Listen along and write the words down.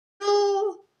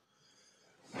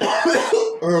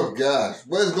Oh gosh,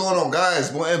 what is going on,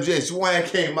 guys? Boy, MJ, it's Moises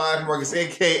Taveras,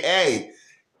 aka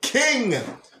King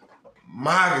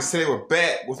Moises. Today we're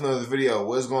back with another video.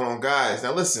 What's going on, guys?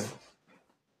 Now listen,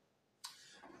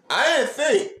 I didn't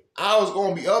think I was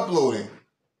gonna be uploading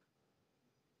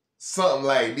something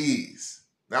like these.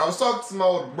 Now I was talking to my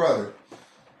older brother.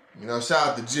 You know, shout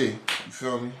out to G. You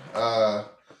feel me?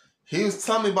 He was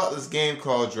telling me about this game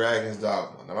called Dragon's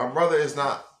Dogma. Now my brother is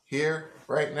not here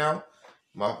right now.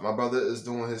 My brother is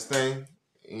doing his thing.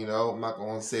 You know, I'm not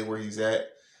gonna say where he's at.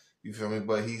 You feel me?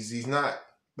 But he's not.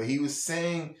 But he was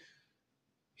saying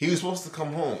he was supposed to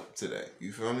come home today.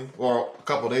 You feel me? Or a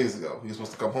couple days ago, he was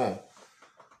supposed to come home.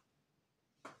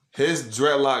 His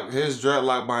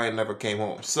dreadlock mind never came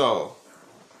home. So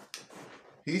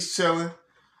he's chilling.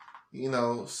 You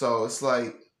know, so it's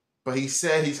like, but he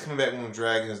said he's coming back when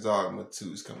Dragon's Dogma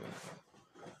 2 is coming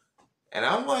out. And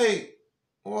I'm like,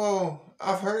 well,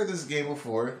 I've heard of this game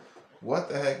before. What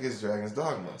the heck is Dragon's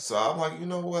Dogma? So I'm like, you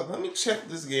know what? Let me check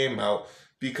this game out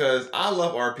because I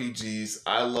love RPGs.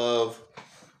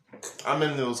 I'm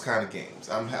in those kind of games.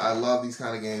 I love these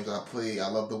kind of games. I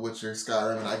love The Witcher,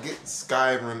 Skyrim, and I get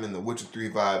Skyrim and The Witcher 3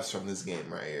 vibes from this game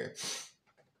right here.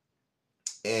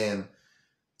 And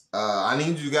I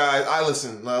need you guys.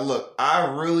 Listen. Look, I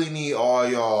really need all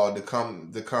y'all to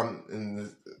come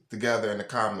together in the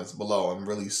comments below and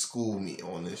really school me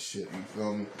on this shit. You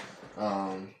feel me?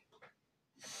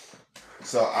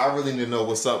 So I really need to know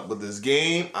what's up with this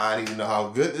game. I need to know how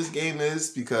good this game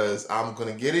is because I'm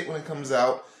gonna get it when it comes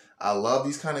out. I love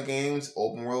these kind of games,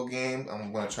 open world games.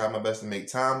 I'm gonna try my best to make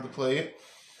time to play it.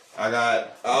 I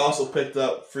also picked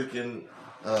up freaking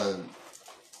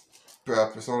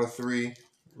Persona 3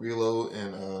 Reload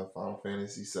and Final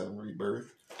Fantasy 7 Rebirth.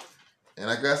 And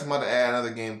I guess I'm about to add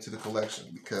another game to the collection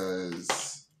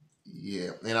because,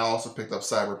 yeah. And I also picked up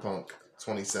Cyberpunk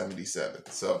 2077.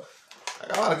 So I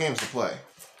got a lot of games to play.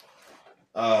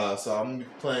 So I'm going to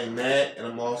be playing that, and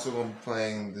I'm also going to be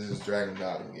playing this Dragon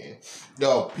Dogma game.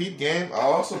 Yo, peep game. I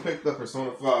also picked up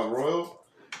Persona 5 Royal.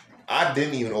 I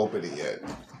didn't even open it yet.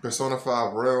 Persona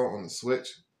 5 Royal on the Switch.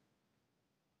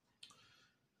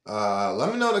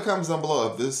 Let me know in the comments down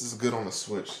below if this is good on the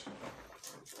Switch.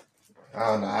 I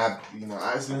don't know.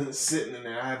 I've just been sitting in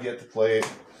there. I have yet to play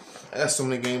it. I got so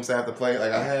many games I have to play.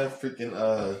 Like I have freaking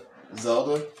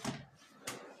Zelda.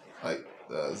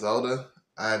 Zelda.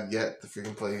 I have yet to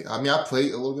freaking play. I mean, I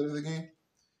played a little bit of the game,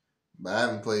 but I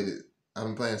haven't played it. I've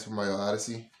been playing Super Mario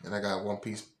Odyssey, and I got One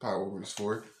Piece Power Rangers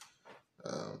 4.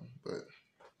 But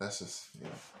that's just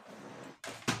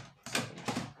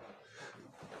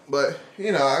But,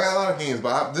 I got a lot of games.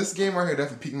 But this game right here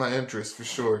definitely piqued my interest for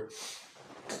sure.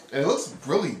 And it looks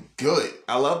really good.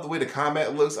 I love the way the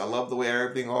combat looks. I love the way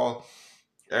everything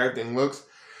looks.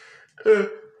 Tell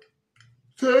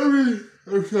me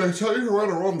to run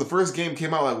a room. The first game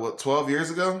came out like, what, 12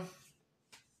 years ago?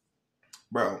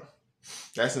 Bro,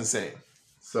 that's insane.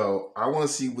 So, I want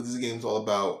to see what this game's all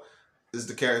about. This is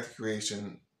the character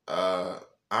creation.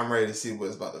 I'm ready to see what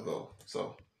it's about to go.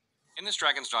 So... In this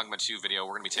Dragon's Dogma 2 video,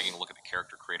 we're going to be taking a look at the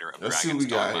character creator of Let's Dragon's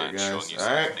Dogma here, and showing you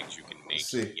some of the things you can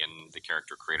make in the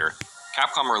character creator.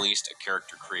 Capcom released a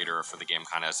character creator for the game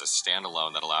kind of as a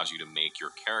standalone that allows you to make your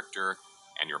character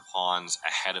and your pawns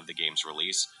ahead of the game's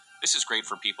release. This is great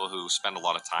for people who spend a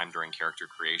lot of time during character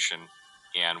creation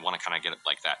and want to kind of get it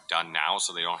like that done now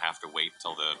so they don't have to wait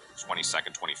till the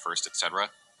 22nd, 21st, etc.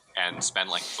 and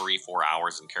spend like 3-4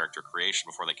 hours in character creation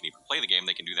before they can even play the game.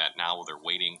 They can do that now while they're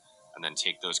waiting and then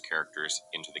take those characters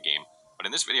into the game. But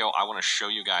in this video, I want to show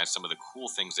you guys some of the cool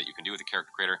things that you can do with the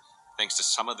character creator thanks to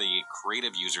some of the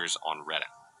creative users on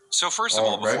Reddit. So first of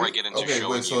all, before I get into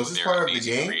showing you their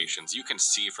amazing creations, you can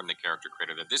see from the character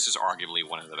creator that this is arguably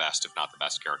one of the best, if not the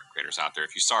best, character creators out there.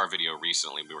 If you saw our video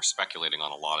recently, we were speculating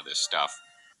on a lot of this stuff.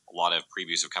 A lot of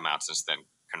previews have come out since then,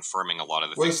 confirming a lot of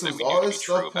the things that we knew to be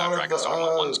true about Dragon's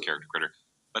Dogma 1's character creator.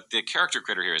 But the character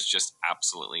creator here is just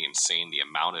absolutely insane. The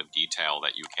amount of detail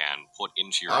that you can put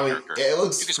into your character. It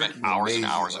looks you can spend hours and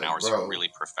hours and hours really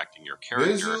perfecting your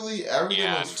character. Visually, everything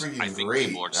looks freaking I think great.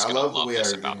 people are just going to love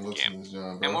this about the game.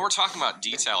 And when we're talking about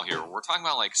detail here, we're talking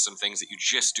about like some things that you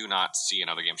just do not see in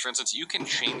other games. For instance, you can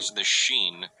change the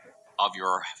sheen of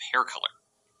your hair color.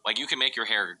 Like you can make your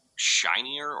hair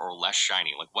shinier or less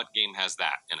shiny. Like what game has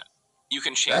that in it? You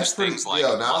can change things like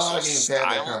muscle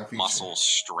style, muscle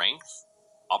strength,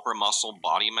 upper muscle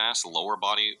body mass, lower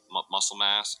body muscle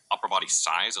mass, upper body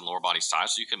size, and lower body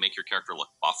size. So you can make your character look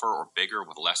buffer or bigger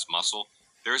with less muscle.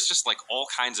 There's just like all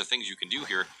kinds of things you can do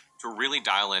here to really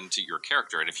dial into your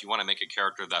character. And if you want to make a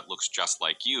character that looks just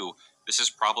like you, this is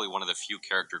probably one of the few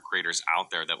character creators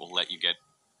out there that will let you get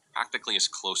practically as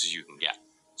close as you can get.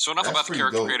 So enough about the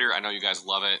character creator. I know you guys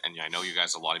love it, and I know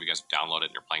a lot of you guys have downloaded it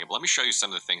and you're playing it. But let me show you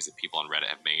some of the things that people on Reddit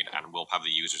have made, and we'll have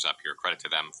the users up here. Credit to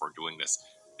them for doing this.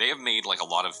 They have made like a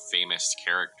lot of famous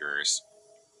characters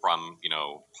from, you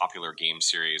know, popular game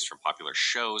series, from popular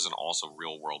shows, and also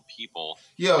real world people.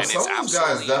 Yeah, and some of these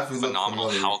guys definitely phenomenal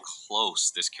look familiar. how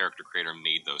close this character creator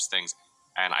made those things.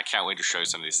 And I can't wait to show you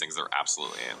some of these things. They're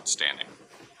absolutely outstanding.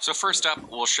 So first up,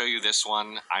 we'll show you this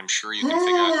one. I'm sure you can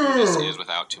figure out who this is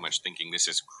without too much thinking. This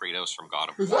is Kratos from God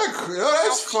of War.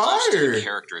 That's how close to fire. the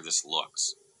character this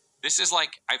looks. This is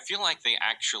like, I feel like they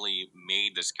actually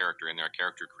made this character in their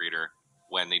character creator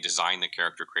when they designed the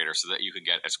character creator so that you could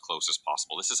get as close as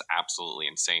possible. This is absolutely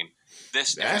insane.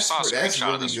 If you saw a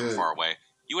screenshot of this from far away,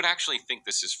 you would actually think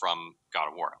this is from God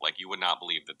of War. Like, you would not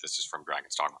believe that this is from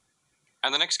Dragon's Dogma.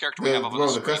 And the next character we have up on the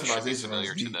screen should be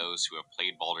familiar to those who have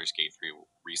played Baldur's Gate 3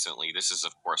 recently. This is,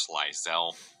 of course,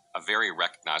 Lysel, a very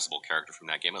recognizable character from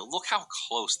that game. And look how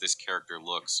close this character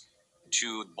looks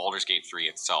to Baldur's Gate 3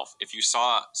 itself. If you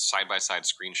saw side-by-side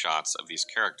screenshots of these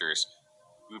characters,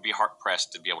 you would be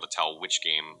hard-pressed to be able to tell which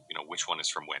game, you know, which one is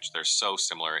from which. They're so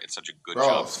similar. It's such a good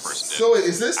job the person did. So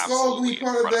is this going to be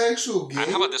part of the actual game?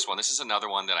 And how about this one? This is another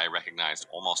one that I recognized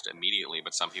almost immediately,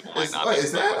 but some people might not be.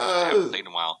 Is that, I haven't played in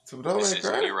a while. This is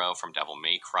Nero from Devil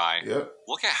May Cry. Yep.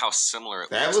 Look at how similar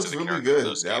it looks to the really character of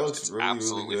those That games. looks It's really,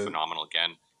 absolutely really good. phenomenal.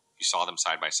 Again, if you saw them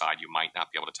side by side, you might not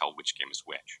be able to tell which game is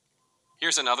which.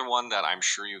 Here's another one that I'm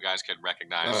sure you guys could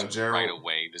recognize right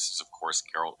away. This is, of course,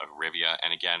 Geralt of Rivia.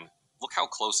 And again, look how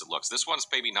close it looks. This one's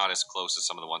maybe not as close as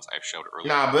some of the ones I've showed earlier.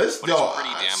 Nah, but it's pretty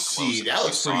damn close. That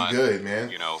looks pretty good,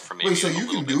 man. You know, from maybe so a you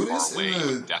little can bit do far this away, you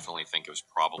would definitely think it was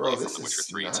probably from The Witcher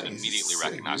 3. It's an immediately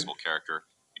recognizable character.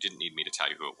 You didn't need me to tell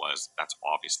you who it was. That's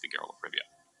obviously Geralt of Rivia.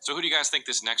 So who do you guys think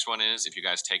this next one is? If you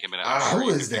guys take a minute, I'm sure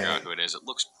you can figure out who it is. It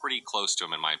looks pretty close to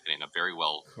him, in my opinion. A very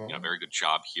very good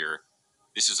job here.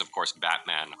 This is, of course,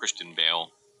 Batman, Christian Bale.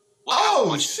 Look how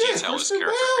much detail this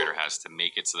character creator has to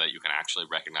make it so that you can actually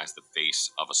recognize the face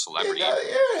of a celebrity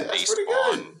based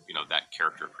on, you know, that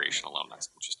character creation alone. That's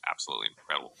just absolutely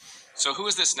incredible. So who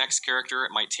is this next character?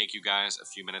 It might take you guys a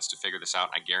few minutes to figure this out.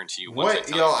 I guarantee you.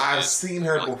 I've seen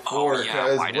her before. Oh,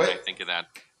 yeah, why didn't I think of that?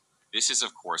 This is,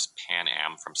 of course, Pan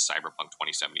Am from Cyberpunk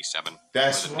 2077.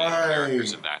 That's one of the main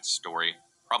characters of that story.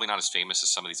 Probably not as famous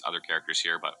as some of these other characters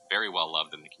here, but very well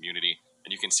loved in the community.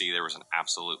 And you can see there was an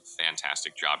absolute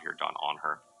fantastic job here done on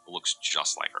her. It looks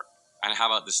just like her. And how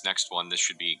about this next one? This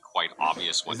should be quite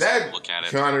obvious once you look at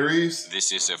it. Keanu Reeves?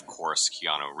 This is, of course,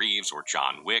 Keanu Reeves or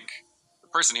John Wick. The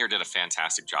person here did a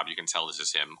fantastic job. You can tell this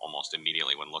is him almost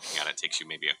immediately when looking at it. It takes you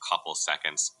maybe a couple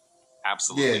seconds.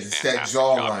 Absolutely fantastic that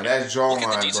jawline. That jawline, look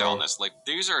at the detail on this. Like,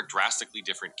 these are drastically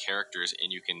different characters,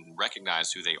 and you can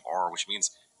recognize who they are, which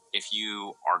means if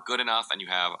you are good enough and you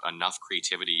have enough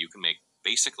creativity, you can make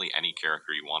basically any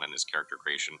character you want in this character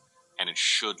creation, and it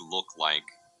should look like,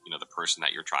 you know, the person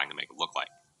that you're trying to make it look like.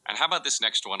 And how about this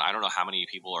next one? I don't know how many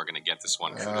people are going to get this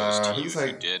one. Kudos to you if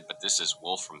you did, but this is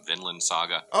Wolf from Vinland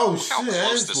Saga. Oh, look how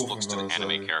close this looks to an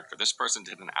anime character. This person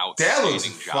did an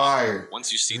outstanding job. Fire.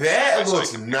 Once you see that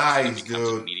looks nice,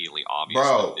 dude. Immediately obvious.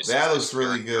 Bro, that looks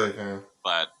really good, man.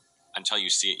 But until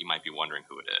you see it, you might be wondering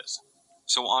who it is.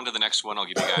 So on to the next one. I'll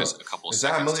give you guys a couple of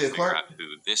seconds to figure out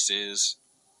who this is.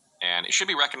 And it should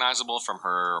be recognizable from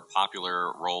her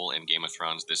popular role in Game of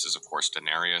Thrones. This is, of course,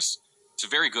 Daenerys. It's a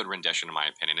very good rendition, in my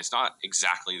opinion. It's not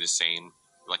exactly the same.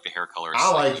 Like, the hair color is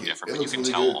slightly different, but you can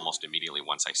tell almost immediately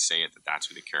once I say it that that's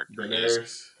who the character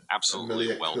is.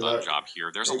 Absolutely well done job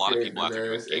here. There's a lot of people out there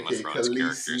doing Game of Thrones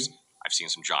characters. I've seen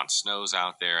some Jon Snows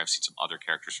out there. I've seen some other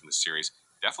characters from the series.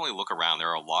 Definitely look around. There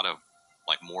are a lot of,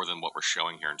 like, more than what we're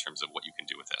showing here in terms of what you can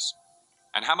do with this.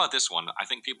 And how about this one? I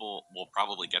think people will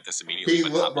probably get this immediately,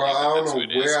 but not believe that that's who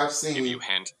it is. I'll give you a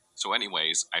hint. So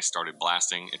anyways, I started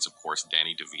blasting. It's, of course,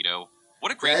 Danny DeVito.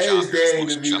 What a great job here.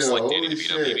 This looks just like Danny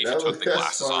DeVito. Maybe if you took the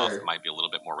glasses off, it might be a little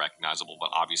bit more recognizable, but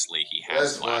obviously he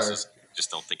has glasses.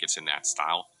 Just don't think it's in that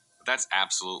style. But that's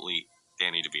absolutely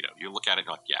Danny DeVito. You look at it and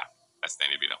you're like, yeah, that's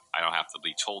Danny DeVito. I don't have to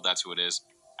be told that's who it is.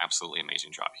 Absolutely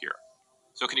amazing job here.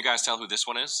 So can you guys tell who this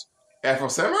one is? Afro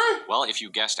Samurai? Well, if you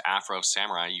guessed Afro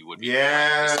Samurai, you would be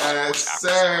yes, Afro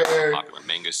sir. Samurai, popular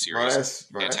manga series.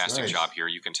 Fantastic nice. job here.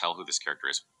 You can tell who this character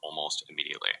is almost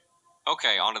immediately.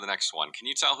 Okay, on to the next one. Can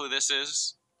you tell who this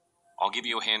is? I'll give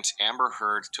you a hint. Amber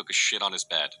Heard took a shit on his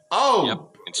bed. Oh,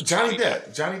 yep, Johnny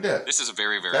Depp. Johnny Depp. This is a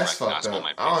very, very recognizable. In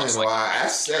my opinion. I don't know why.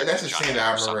 That's a shame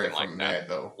that I've read from that,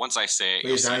 though. Once I say it,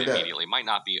 you'll see it immediately. It might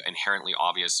not be inherently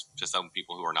obvious to some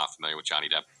people who are not familiar with Johnny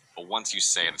Depp. But once you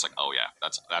say it, it's like, oh yeah,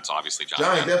 that's obviously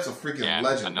Johnny Depp. Depp's a freaking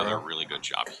legend, another really good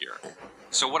job here.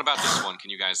 So what about this one? Can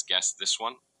you guys guess this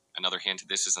one? Another hint.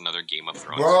 This is another Game of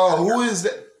Thrones. Bro, who is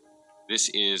that? This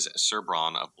is Sir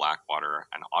Bronn of Blackwater,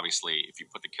 and obviously, if you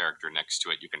put the character next to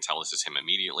it, you can tell this is him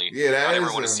immediately. Yeah, Not that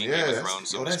everyone is has him. seen Yeah, Game of Thrones,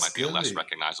 so this might be a less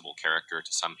recognizable character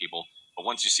to some people. But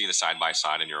once you see the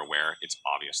side-by-side and you're aware, it's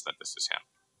obvious that this is him.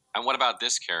 And what about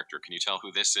this character? Can you tell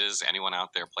who this is? Anyone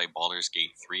out there play Baldur's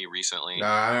Gate 3 recently? Nah,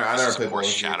 I never played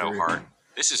Baldur's Gate 3. Shadowheart.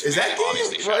 This is that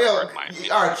obviously game? Shadowheart, in my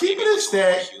opinion. All right, keep it a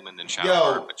stack. Human than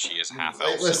Shadowheart, but she is half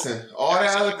elf. Listen, all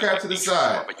that other crap to the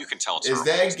side. But you can tell is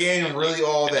that game really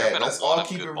all that? Let's all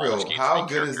keep it real. How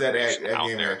good is that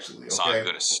game actually? Saw a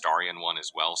good Astarion one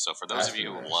as well. So for those of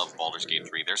you who love Baldur's Gate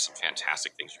 3, there's some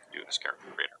fantastic things you can do with this character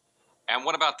creator. And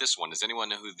what about this one? Does anyone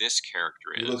know who this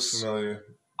character is? He looks familiar.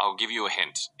 I'll give you a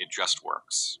hint. It just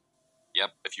works.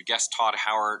 Yep, if you guessed Todd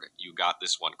Howard, you got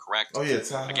this one correct. Oh, yeah,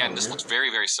 Todd Howard. Again, this looks very,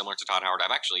 very similar to Todd Howard.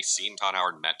 I've actually seen Todd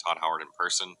Howard, met Todd Howard in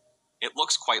person. It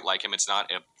looks quite like him. It's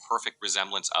not a perfect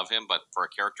resemblance of him, but for a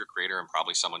character creator and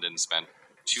probably someone didn't spend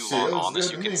too long on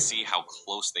this, you can see how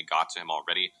close they got to him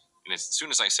already. And as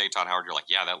soon as I say Todd Howard, you're like,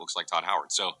 yeah, that looks like Todd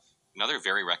Howard. So another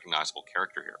very recognizable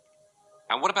character here.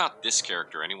 And what about this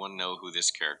character? Anyone know who this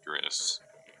character is?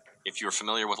 If you're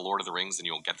familiar with Lord of the Rings, then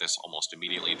you'll get this almost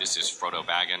immediately. This is Frodo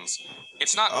Baggins.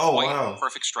 It's not quite a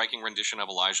perfect striking rendition of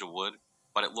Elijah Wood,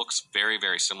 but it looks very,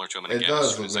 very similar to him. And again,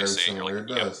 as soon as I say it, you're like,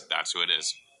 yep, that's who it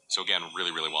is. So again,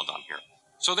 really, really well done here.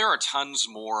 So there are tons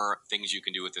more things you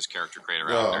can do with this character creator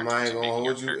out there. It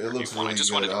looks really I just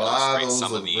good. wanted to illustrate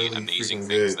some of the amazing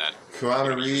things that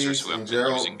users who have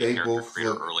been using the character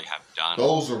creator early have done.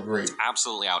 Those are great. It's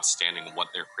absolutely outstanding what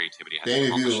their creativity has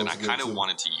accomplished, and I kind of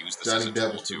wanted to use this as a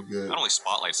tool to not only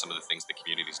spotlight some of the things the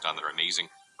community's done that are amazing,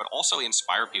 but also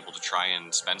inspire people to try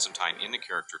and spend some time in the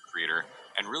character creator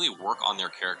and really work on their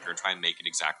character and try and make it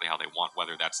exactly how they want,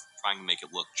 whether that's trying to make it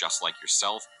look just like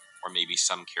yourself, or maybe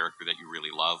some character that you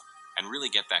really love, and really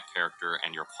get that character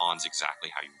and your pawns exactly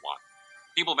how you want.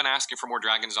 People have been asking for more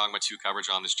Dragon's Dogma 2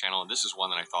 coverage on this channel, and this is one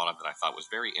that I thought of that I thought was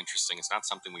very interesting. It's not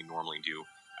something we normally do,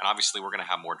 and obviously we're going to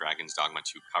have more Dragon's Dogma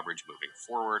 2 coverage moving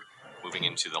forward. Moving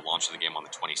into the launch of the game on the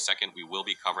 22nd, we will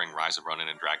be covering Rise of Ronin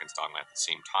and Dragon's Dogma at the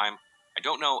same time. I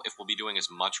don't know if we'll be doing as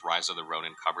much Rise of the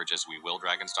Ronin coverage as we will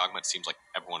Dragon's Dogma. It seems like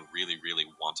everyone really, really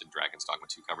wanted Dragon's Dogma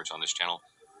 2 coverage on this channel.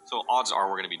 So odds are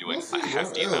we're going to be doing a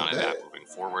hefty amount of that moving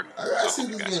forward. So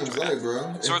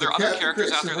So are there other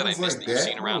characters out there that I missed that you've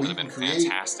seen around that have been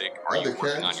fantastic? Are you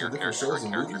working on your character or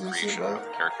character creation with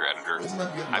the character editor?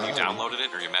 Have you downloaded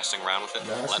it? Or are you messing around with it?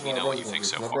 Let me know what you think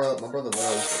so far. My brother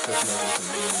loves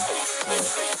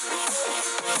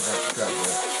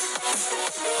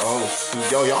oh,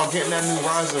 shoot. Yo, y'all getting that new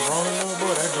Rise of Ronin, though, bro?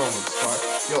 That joint looks fire.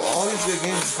 Yo, all these good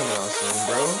games are coming out soon,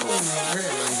 bro.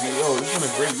 Yo, it's been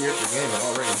a great year for gaming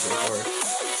already so far.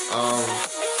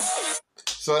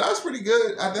 So that was pretty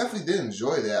good. I definitely did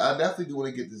enjoy that. I definitely do want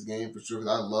to get this game for sure,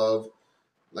 because I love,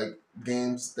 like,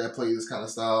 games that play this kind of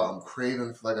style. I'm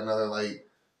craving for, like, another, like,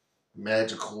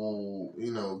 magical,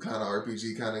 you know, kind of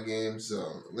RPG kind of game.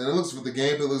 So, then it looks, with the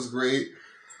game, it looks great.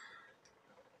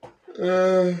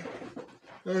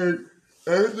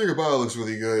 Everything about it looks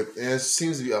really good, and it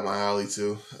seems to be up my alley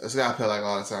too. I just gotta put like a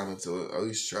lot of time into it, or at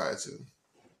least try to.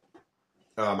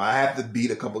 I have to beat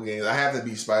a couple games. I have to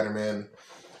beat Spider-Man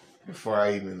before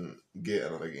I even get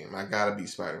another game. I gotta beat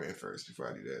Spider-Man first before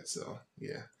I do that. So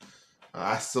yeah,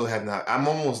 I still have not. I'm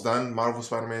almost done Marvel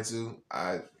Spider-Man 2.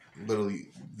 I literally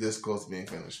this close to being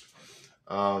finished.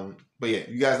 But yeah,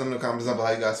 you guys let me know in the comments below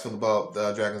how you guys feel about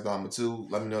the Dragon's Dogma 2.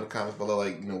 Let me know in the comments below,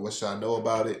 like, you know, what should I know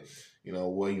about it? You know,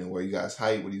 where you guys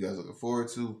hype, what are you guys looking forward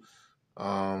to?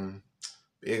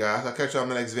 Yeah, guys, I'll catch y'all in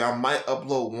the next video. I might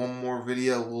upload one more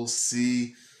video. We'll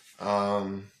see.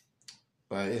 But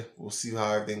yeah, we'll see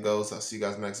how everything goes. I'll see you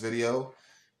guys in the next video.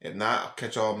 If not, I'll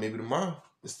catch y'all maybe tomorrow.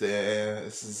 This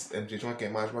is MJ Trunk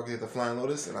and Moises Taveras at the Flying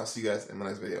Lotus, and I'll see you guys in my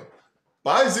next video.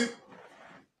 Bye, Z.